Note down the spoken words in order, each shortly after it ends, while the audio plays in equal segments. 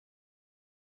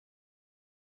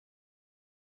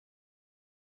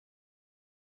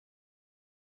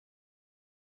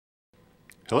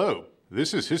Hello,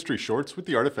 this is History Shorts with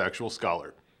the Artifactual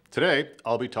Scholar. Today,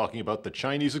 I'll be talking about the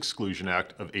Chinese Exclusion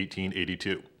Act of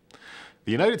 1882.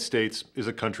 The United States is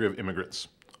a country of immigrants.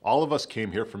 All of us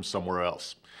came here from somewhere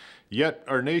else. Yet,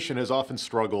 our nation has often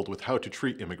struggled with how to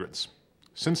treat immigrants.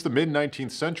 Since the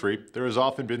mid-19th century, there has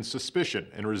often been suspicion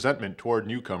and resentment toward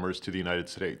newcomers to the United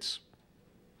States.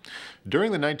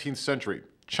 During the 19th century,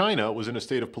 China was in a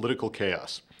state of political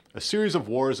chaos. A series of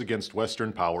wars against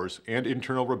Western powers and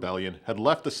internal rebellion had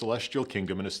left the Celestial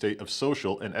Kingdom in a state of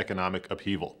social and economic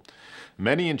upheaval.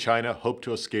 Many in China hoped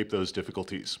to escape those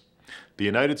difficulties. The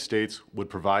United States would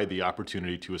provide the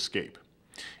opportunity to escape.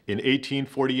 In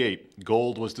 1848,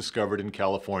 gold was discovered in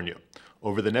California.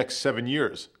 Over the next 7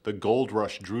 years, the gold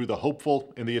rush drew the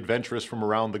hopeful and the adventurous from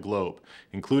around the globe,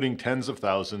 including tens of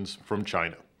thousands from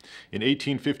China. In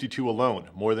 1852 alone,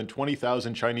 more than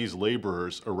 20,000 Chinese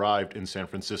laborers arrived in San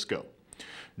Francisco.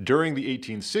 During the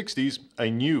 1860s, a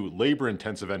new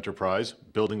labor-intensive enterprise,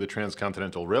 building the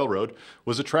Transcontinental Railroad,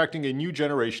 was attracting a new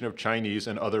generation of Chinese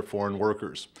and other foreign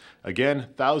workers. Again,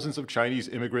 thousands of Chinese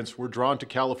immigrants were drawn to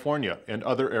California and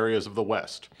other areas of the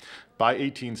West. By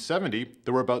 1870,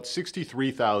 there were about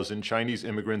 63,000 Chinese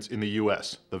immigrants in the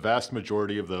U.S., the vast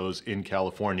majority of those in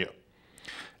California.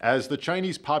 As the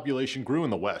Chinese population grew in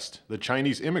the West, the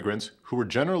Chinese immigrants, who were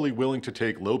generally willing to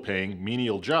take low-paying,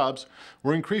 menial jobs,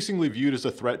 were increasingly viewed as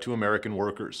a threat to American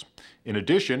workers. In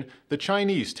addition, the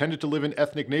Chinese tended to live in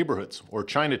ethnic neighborhoods, or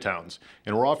Chinatowns,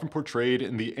 and were often portrayed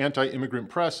in the anti-immigrant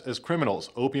press as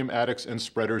criminals, opium addicts, and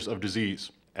spreaders of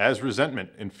disease. As resentment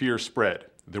and fear spread,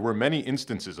 there were many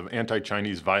instances of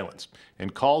anti-Chinese violence,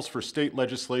 and calls for state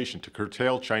legislation to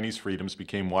curtail Chinese freedoms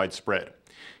became widespread.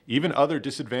 Even other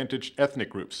disadvantaged ethnic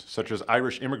groups, such as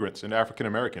Irish immigrants and African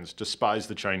Americans, despised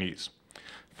the Chinese.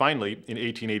 Finally, in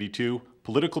 1882,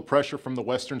 political pressure from the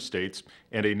Western states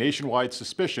and a nationwide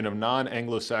suspicion of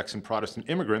non-Anglo-Saxon Protestant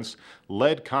immigrants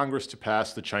led Congress to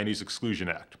pass the Chinese Exclusion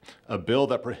Act, a bill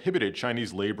that prohibited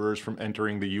Chinese laborers from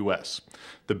entering the U.S.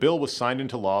 The bill was signed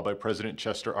into law by President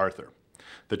Chester Arthur.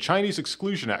 The Chinese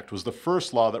Exclusion Act was the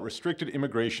first law that restricted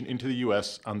immigration into the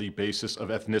U.S. on the basis of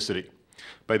ethnicity.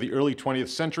 By the early 20th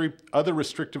century, other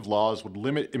restrictive laws would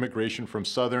limit immigration from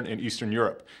Southern and Eastern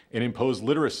Europe and impose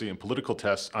literacy and political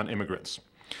tests on immigrants.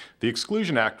 The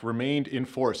Exclusion Act remained in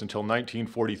force until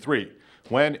 1943,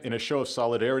 when, in a show of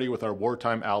solidarity with our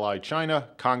wartime ally China,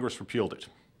 Congress repealed it.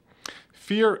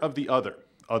 Fear of the other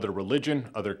religion,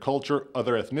 other culture,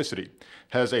 other ethnicity,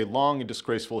 has a long and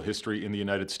disgraceful history in the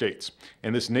United States,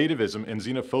 and this nativism and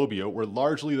xenophobia were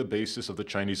largely the basis of the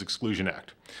Chinese Exclusion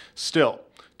Act. Still,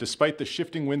 despite the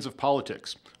shifting winds of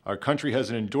politics, our country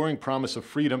has an enduring promise of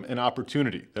freedom and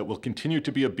opportunity that will continue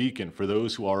to be a beacon for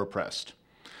those who are oppressed.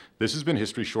 This has been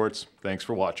History Shorts. Thanks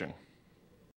for watching.